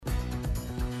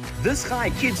This Hi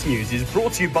Kids News is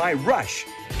brought to you by Rush,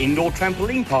 indoor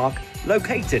trampoline park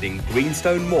located in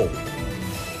Greenstone Mall.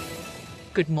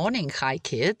 Good morning, Hi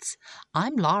Kids.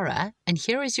 I'm Lara, and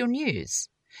here is your news.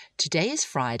 Today is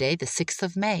Friday, the 6th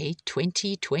of May,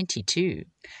 2022.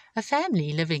 A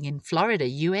family living in Florida,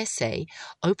 USA,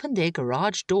 opened their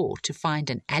garage door to find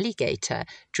an alligator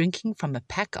drinking from a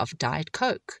pack of Diet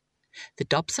Coke. The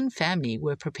Dobson family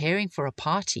were preparing for a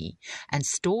party and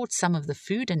stored some of the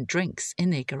food and drinks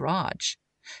in their garage.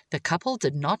 The couple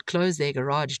did not close their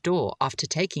garage door after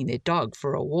taking their dog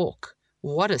for a walk.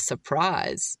 What a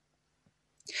surprise!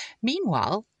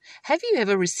 Meanwhile, have you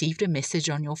ever received a message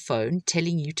on your phone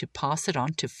telling you to pass it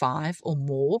on to 5 or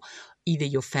more, either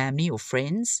your family or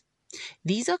friends?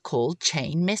 These are called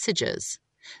chain messages.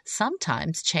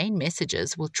 Sometimes chain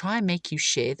messages will try and make you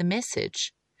share the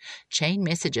message. Chain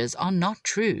messages are not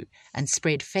true and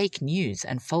spread fake news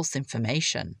and false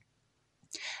information.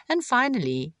 And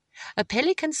finally, a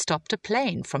pelican stopped a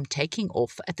plane from taking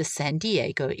off at the San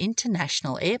Diego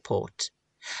International Airport.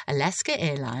 Alaska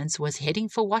Airlines was heading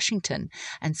for Washington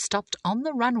and stopped on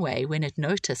the runway when it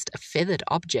noticed a feathered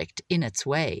object in its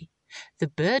way. The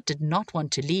bird did not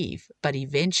want to leave, but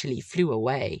eventually flew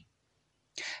away.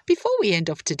 Before we end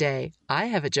off today, I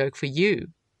have a joke for you.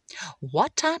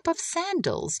 What type of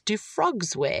sandals do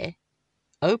frogs wear?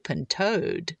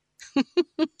 Open-toed.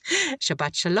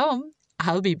 Shabbat Shalom.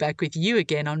 I'll be back with you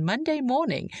again on Monday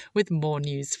morning with more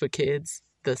news for kids.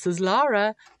 This is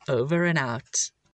Lara, over and out.